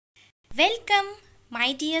Welcome,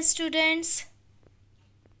 my dear students.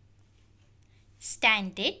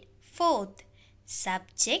 Standard 4th.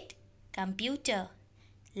 Subject Computer.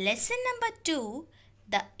 Lesson number 2.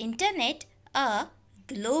 The Internet, a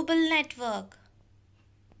global network.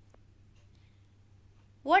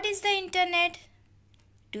 What is the Internet?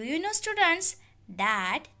 Do you know, students,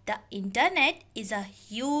 that the Internet is a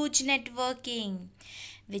huge networking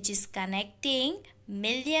which is connecting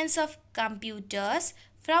millions of computers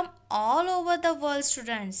from all over the world,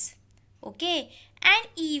 students. Okay, and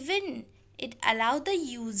even it allows the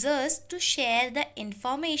users to share the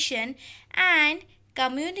information and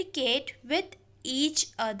communicate with each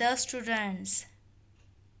other, students.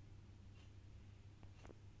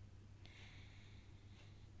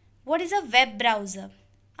 What is a web browser?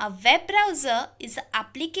 A web browser is an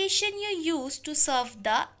application you use to surf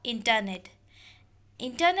the internet.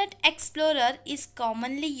 Internet Explorer is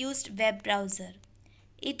commonly used web browser.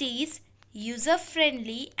 It is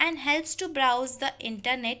user-friendly and helps to browse the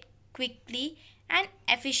internet quickly and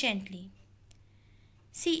efficiently.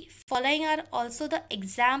 See, following are also the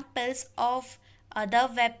examples of other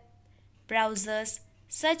web browsers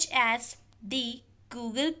such as the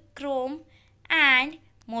Google Chrome and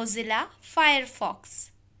Mozilla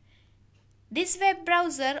Firefox. This web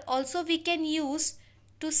browser also we can use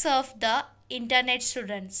to surf the internet,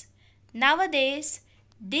 students. Nowadays,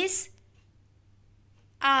 these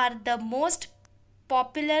are the most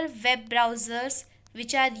popular web browsers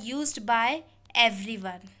which are used by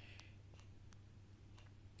everyone.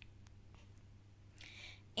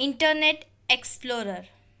 Internet Explorer.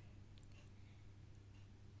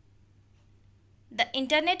 The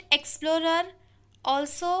Internet Explorer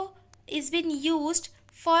also is been used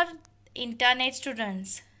for internet,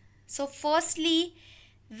 students. So firstly,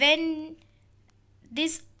 when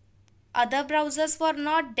these other browsers were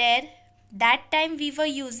not there, that time we were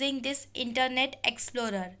using this Internet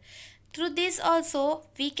Explorer. Through this also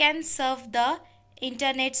we can surf the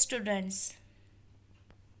internet, students.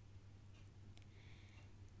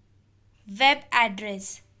 Web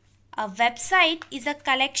address. A website is a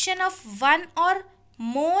collection of one or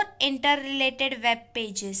more interrelated web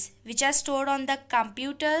pages which are stored on the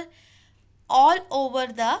computer all over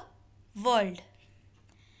the world.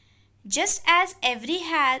 Just as every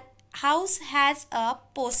house has a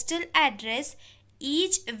postal address,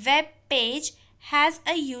 each web page has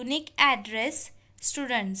a unique address,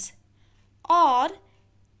 students, or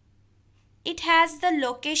it has the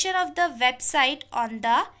location of the website on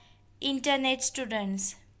the internet,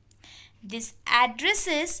 students. These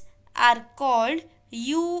addresses are called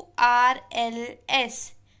URLs,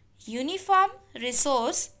 Uniform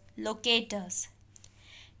Resource Locators.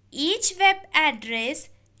 Each web address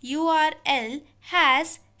URL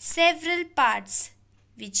has several parts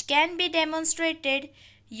which can be demonstrated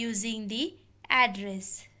using the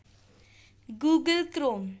address. Google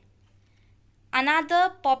Chrome.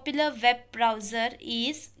 Another popular web browser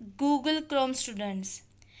is Google Chrome, students.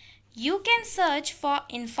 You can search for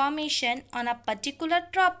information on a particular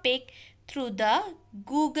topic through the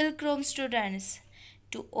Google Chrome, students.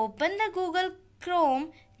 To open the Google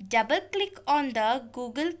Chrome, double click on the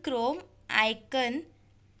Google Chrome icon,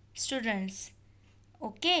 students.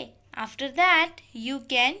 Okay, after that you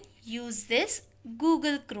can use this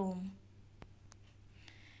Google Chrome.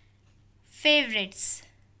 Favorites.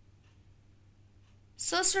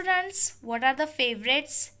 So students, what are the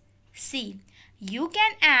favorites? See, you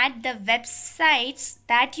can add the websites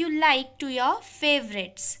that you like to your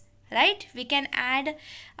favorites, right? We can add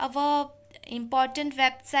our important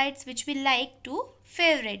websites which we like to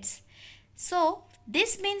favorites. So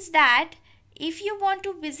this means that if you want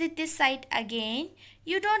to visit this site again,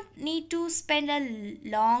 you don't need to spend a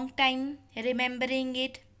long time remembering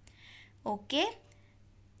it. Okay,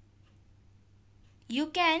 you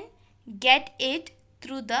can get it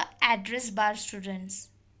through the address bar, students.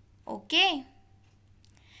 Okay,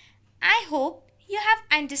 I hope you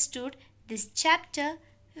have understood this chapter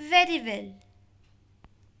very well.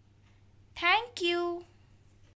 Thank you.